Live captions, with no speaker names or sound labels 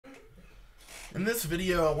In this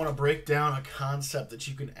video, I want to break down a concept that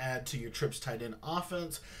you can add to your trips tight end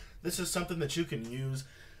offense. This is something that you can use.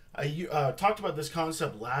 I talked about this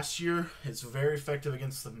concept last year. It's very effective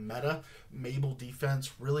against the meta. Mabel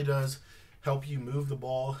defense really does help you move the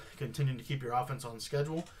ball, continue to keep your offense on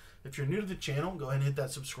schedule. If you're new to the channel, go ahead and hit that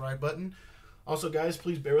subscribe button. Also, guys,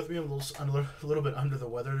 please bear with me. I'm a little bit under the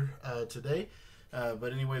weather today.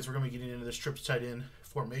 But anyways, we're going to be getting into this trips tight end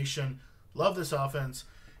formation. Love this offense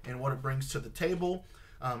and what it brings to the table.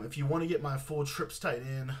 If you want to get my full trips tight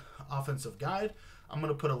end offensive guide, I'm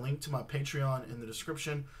going to put a link to my Patreon in the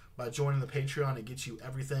description. By joining the Patreon, it gets you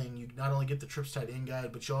everything. You not only get the trips tight end guide,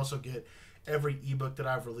 but you also get every ebook that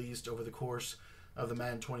I've released over the course of the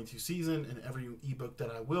Madden 22 season, and every ebook that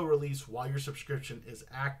I will release while your subscription is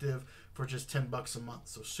active for just $10 a month.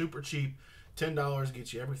 So super cheap. $10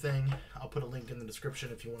 gets you everything. I'll put a link in the description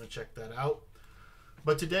if you want to check that out.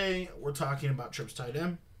 But today we're talking about trips tight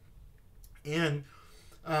end. And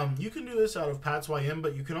you can do this out of Pats YM,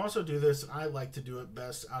 but you can also do this, I like to do it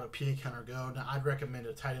best, out of PA Counter Go. Now, I'd recommend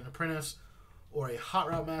a tight end apprentice or a hot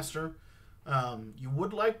route master. You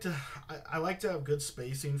would like to, I like to have good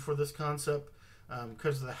spacing for this concept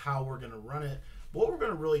because of how we're going to run it. What we're going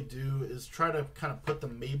to really do is try to kind of put the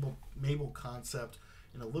Mabel concept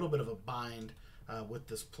in a little bit of a bind with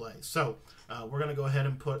this play. So we're going to go ahead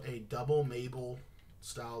and put a double Mabel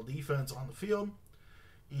style defense on the field.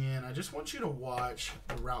 And I just want you to watch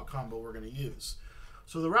the route combo we're going to use.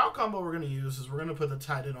 So the route combo we're going to use is we're going to put the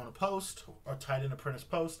tight end on a post, or tight end apprentice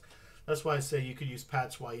post. That's why I say you could use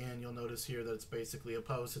Pats YN. You'll notice here that it's basically a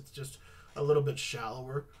post. It's just a little bit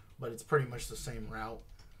shallower, but it's pretty much the same route.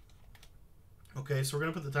 Okay, so we're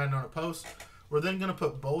going to put the tight end on a post. We're then going to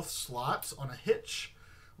put both slots on a hitch.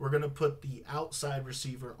 We're going to put the outside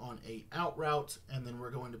receiver on a out route, and then we're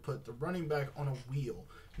going to put the running back on a wheel.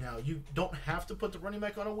 Now, you don't have to put the running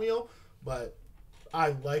back on a wheel, but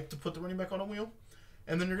I like to put the running back on a wheel.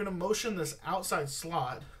 And then you're going to motion this outside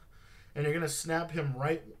slot, and you're going to snap him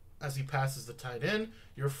right as he passes the tight end.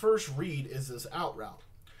 Your first read is this out route.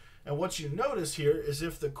 And what you notice here is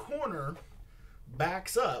if the corner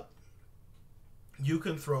backs up, you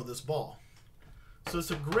can throw this ball. So it's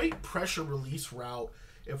a great pressure release route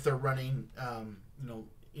if they're running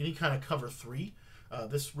any kind of cover 3.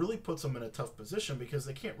 This really puts them in a tough position because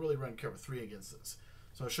they can't really run cover 3 against this.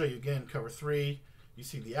 So I'll show you again, cover 3. You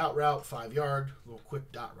see the out route, 5-yard, little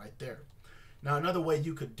quick dot right there. Now another way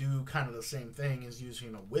you could do kind of the same thing is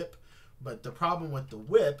using a whip. But the problem with the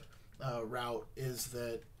whip route is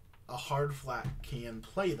that a hard flat can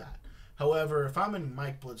play that. However, if I'm in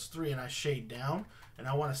Mike Blitz 3 and I shade down and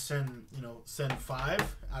I want to send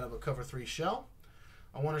 5 out of a cover 3 shell,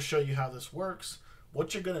 I want to show you how this works.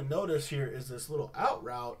 What you're going to notice here is this little out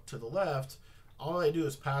route to the left. All I do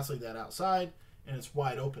is pass like that outside, and it's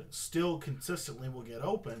wide open. It still consistently will get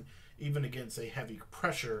open, even against a heavy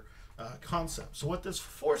pressure concept. So what this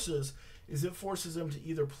forces is it forces them to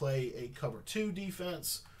either play a cover 2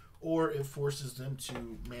 defense, or it forces them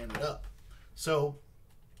to man it up. So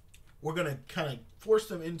we're going to kind of force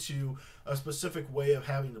them into a specific way of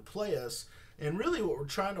having to play us. And really what we're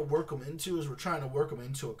trying to work them into is we're trying to work them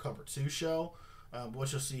into a cover 2 shell.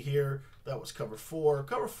 What you'll see here, that was cover 4.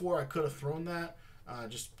 Cover 4, I could have thrown that.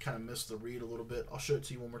 Just kind of missed the read a little bit. I'll show it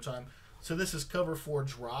to you one more time. So this is cover 4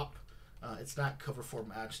 drop. It's not cover 4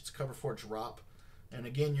 match. It's cover 4 drop. And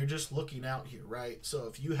again, you're just looking out here, right? So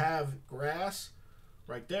if you have grass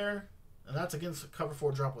right there, and that's against the cover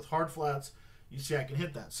 4 drop with hard flats, you see I can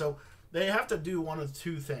hit that. So they have to do one of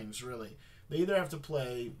 2 things, really. They either have to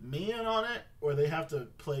play man on it, or they have to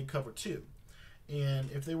play cover 2.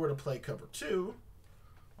 And if they were to play cover 2,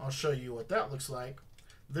 I'll show you what that looks like.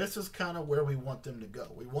 This is kind of where we want them to go.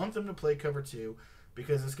 We want them to play cover 2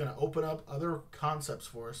 because it's going to open up other concepts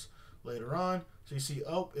for us later on. So you see,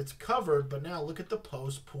 oh, it's covered, but now look at the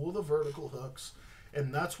post, pull the vertical hooks,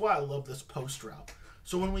 and that's why I love this post route.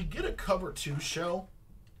 So when we get a cover 2 shell,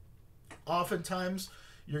 oftentimes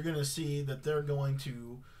you're going to see that they're going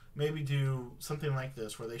to maybe do something like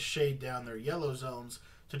this where they shade down their yellow zones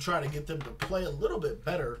to try to get them to play a little bit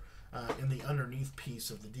better in the underneath piece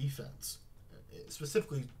of the defense,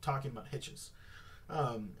 specifically talking about hitches.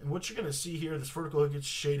 And what you're going to see here, this vertical hook gets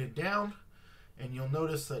shaded down, and you'll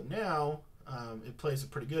notice that now it plays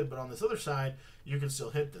it pretty good, but on this other side, you can still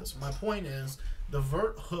hit this. My point is the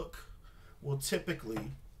vert hook will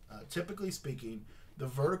typically speaking, the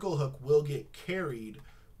vertical hook will get carried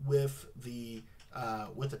with the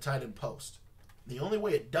tight end post. The only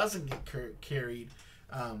way it doesn't get carried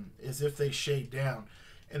is if they shade down.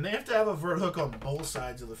 And they have to have a vert hook on both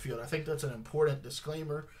sides of the field. I think that's an important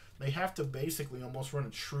disclaimer. They have to basically almost run a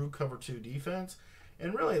true cover 2 defense.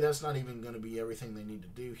 And really, that's not even going to be everything they need to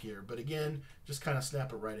do here. But again, just kind of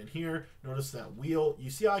snap it right in here. Notice that wheel. You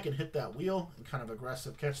see how I can hit that wheel and kind of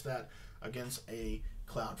aggressive catch that against a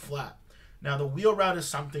cloud flat. Now, the wheel route is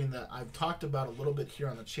something that I've talked about a little bit here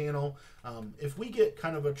on the channel. If we get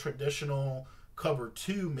kind of a traditional cover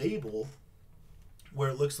 2 Mabel, where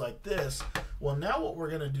it looks like this, well, now what we're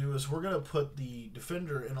going to do is we're going to put the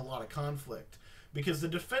defender in a lot of conflict, because the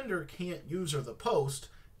defender can't use the post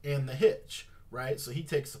and the hitch, right? So he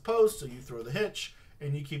takes the post, so you throw the hitch,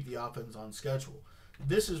 and you keep the offense on schedule.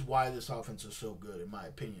 This is why this offense is so good, in my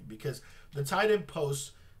opinion, because the tight end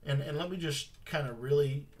post, and let me just kind of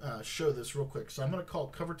really show this real quick. So I'm going to call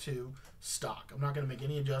cover 2 stock. I'm not going to make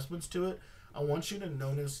any adjustments to it. I want you to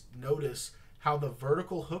notice how the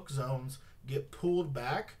vertical hook zones get pulled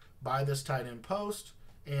back by this tight end post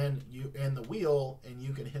and the wheel, and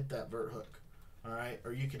you can hit that vert hook, all right,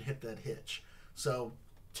 or you can hit that hitch. So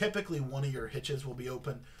typically one of your hitches will be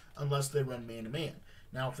open unless they run man-to-man.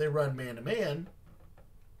 Now, if they run man-to-man,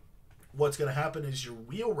 what's going to happen is your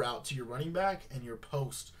wheel route to your running back and your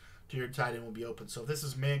post to your tight end will be open. So if this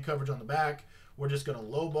is man coverage on the back, we're just going to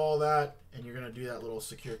low ball that, and you're going to do that little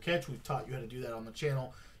secure catch. We've taught you how to do that on the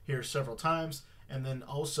channel here several times. And then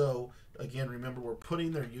also, again, remember, we're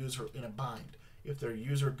putting their user in a bind. If their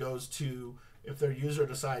user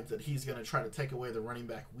decides that he's going to try to take away the running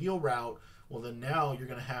back wheel route, well, then now you're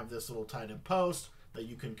going to have this little tight end post that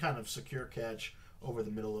you can kind of secure catch over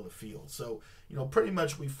the middle of the field. So, pretty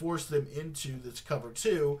much we force them into this cover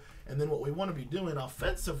 2, and then what we want to be doing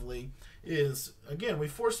offensively is, again, we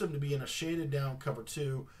force them to be in a shaded down cover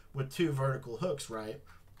 2 with 2 vertical hooks, right?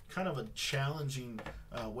 Kind of a challenging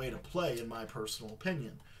way to play, in my personal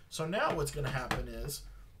opinion. So now what's going to happen is,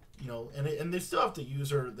 and they still have to use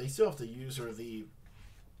the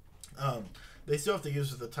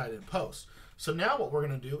tight end post. So now what we're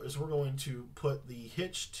going to do is we're going to put the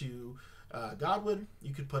hitch to Godwin.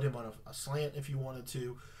 You could put him on a slant if you wanted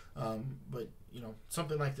to, but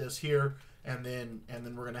something like this here, and then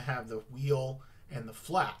we're going to have the wheel and the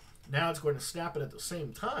flat. Now it's going to snap it at the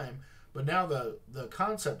same time, but now the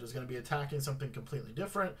concept is going to be attacking something completely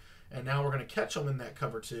different, and now we're going to catch them in that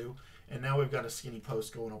cover 2, and now we've got a skinny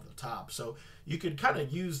post going over the top. So you could kind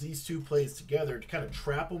of use these 2 plays together to kind of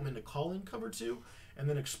trap them into calling cover 2 and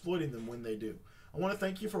then exploiting them when they do. I want to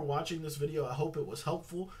thank you for watching this video. I hope it was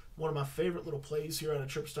helpful. One of my favorite little plays here on a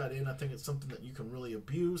trips tight end. I think it's something that you can really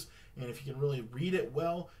abuse, and if you can really read it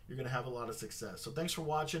well, you're going to have a lot of success. So thanks for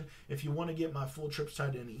watching. If you want to get my full trips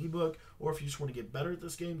tight end ebook, or if you just want to get better at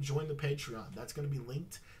this game, join the Patreon. That's going to be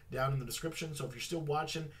linked down in the description. So if you're still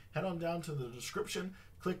watching, head on down to the description,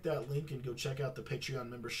 click that link, and go check out the Patreon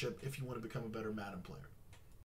membership if you want to become a better Madden player.